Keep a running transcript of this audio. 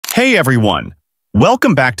Hey everyone,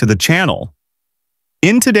 welcome back to the channel.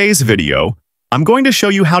 In today's video, I'm going to show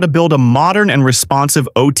you how to build a modern and responsive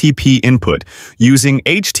OTP input using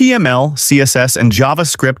HTML, CSS, and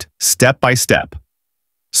JavaScript step by step.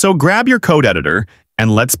 So grab your code editor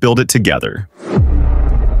and let's build it together.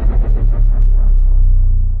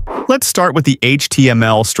 Let's start with the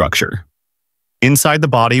HTML structure. Inside the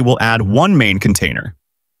body, we'll add one main container.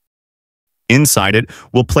 Inside it,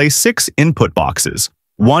 we'll place 6 input boxes,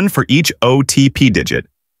 one for each OTP digit.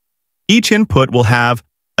 Each input will have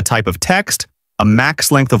a type of text, a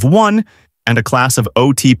max length of 1, and a class of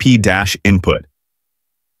OTP-input.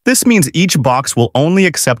 This means each box will only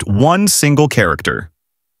accept one single character.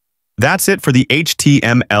 That's it for the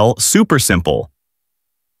HTML, super simple.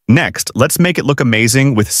 Next, let's make it look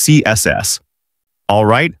amazing with CSS.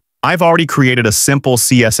 Alright, I've already created a simple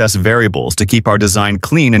CSS variables to keep our design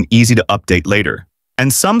clean and easy to update later,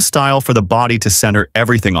 and some style for the body to center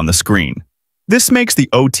everything on the screen. This makes the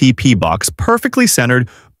OTP box perfectly centered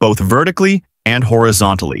both vertically and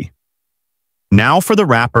horizontally. Now for the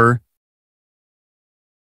wrapper.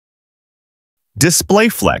 Display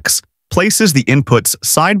Flex places the inputs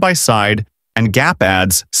side by side and gap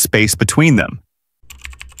adds space between them.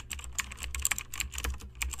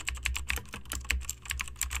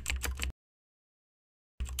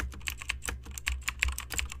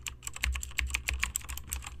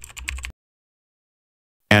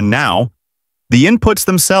 And now, the inputs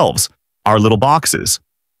themselves are little boxes.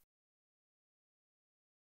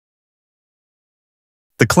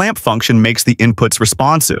 The clamp function makes the inputs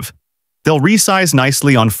responsive. They'll resize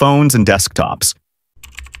nicely on phones and desktops.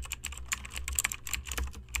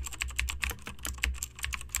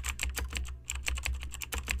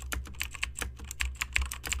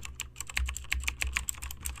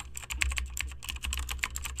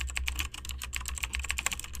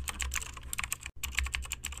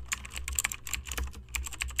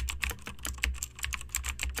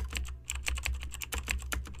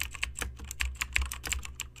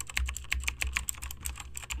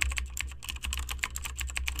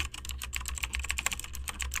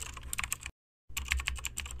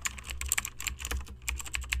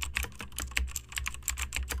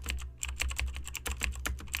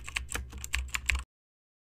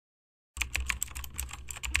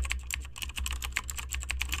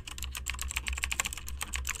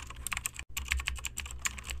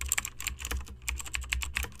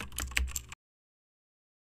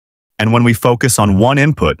 And when we focus on one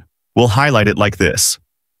input, we'll highlight it like this.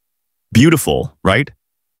 Beautiful, right?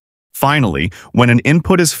 Finally, when an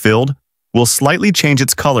input is filled, we'll slightly change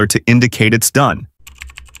its color to indicate it's done.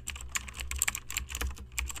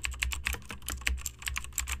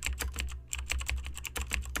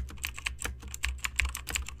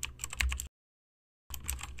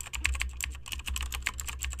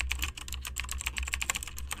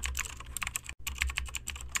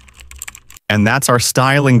 And that's our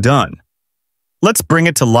styling done. Let's bring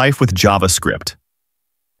it to life with JavaScript.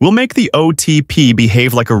 We'll make the OTP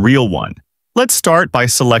behave like a real one. Let's start by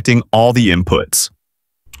selecting all the inputs.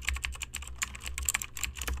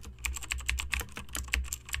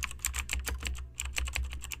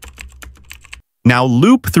 Now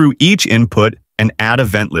loop through each input and add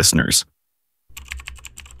event listeners.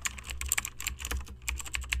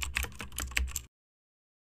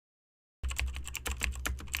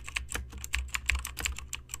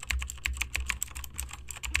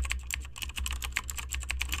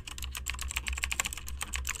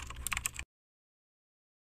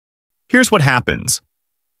 Here's what happens.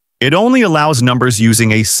 It only allows numbers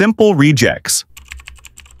using a simple regex.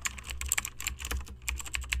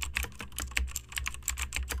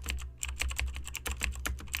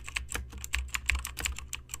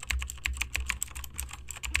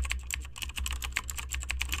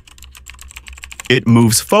 It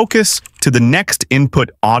moves focus to the next input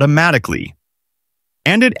automatically.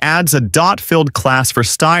 And it adds a dot-filled class for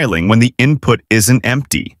styling when the input isn't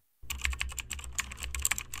empty.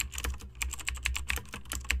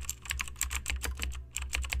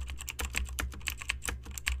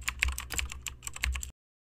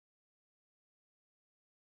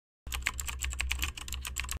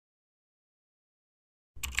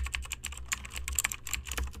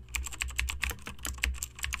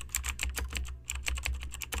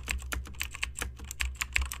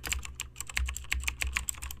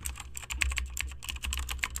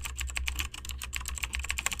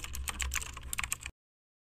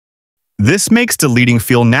 This makes deleting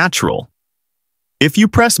feel natural. If you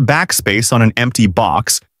press backspace on an empty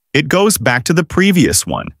box, it goes back to the previous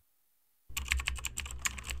one.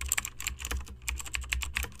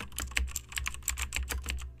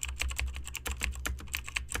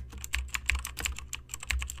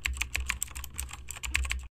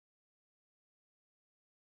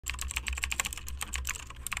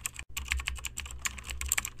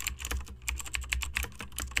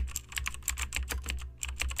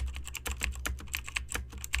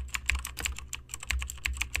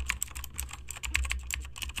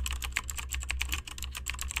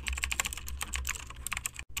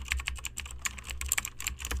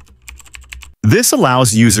 This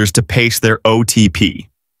allows users to paste their OTP,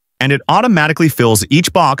 and it automatically fills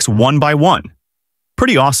each box one by one.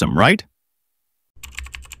 Pretty awesome, right?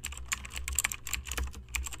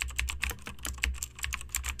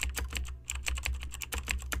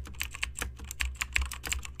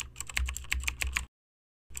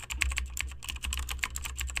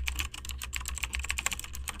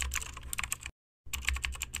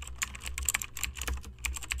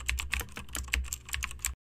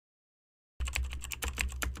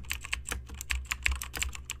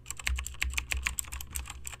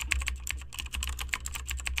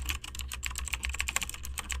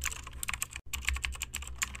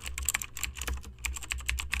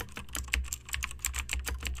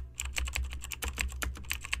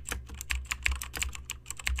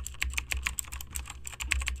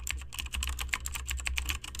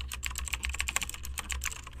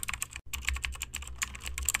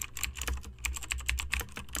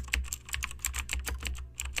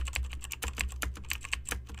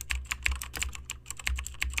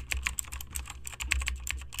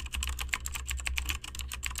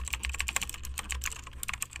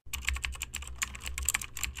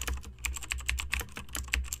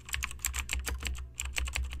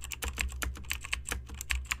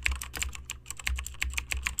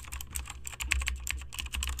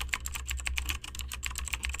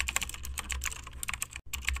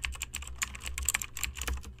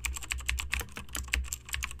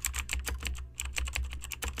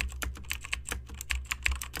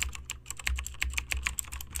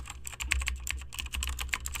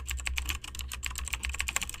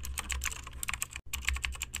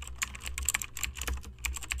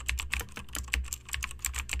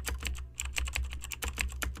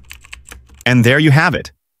 And there you have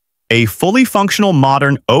it, a fully functional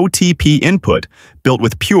modern OTP input built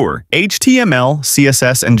with pure HTML,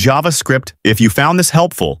 CSS, and JavaScript. If you found this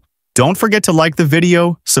helpful, don't forget to like the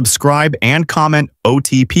video, subscribe, and comment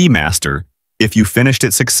OTP Master if you finished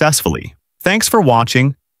it successfully. Thanks for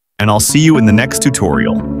watching, and I'll see you in the next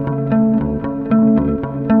tutorial.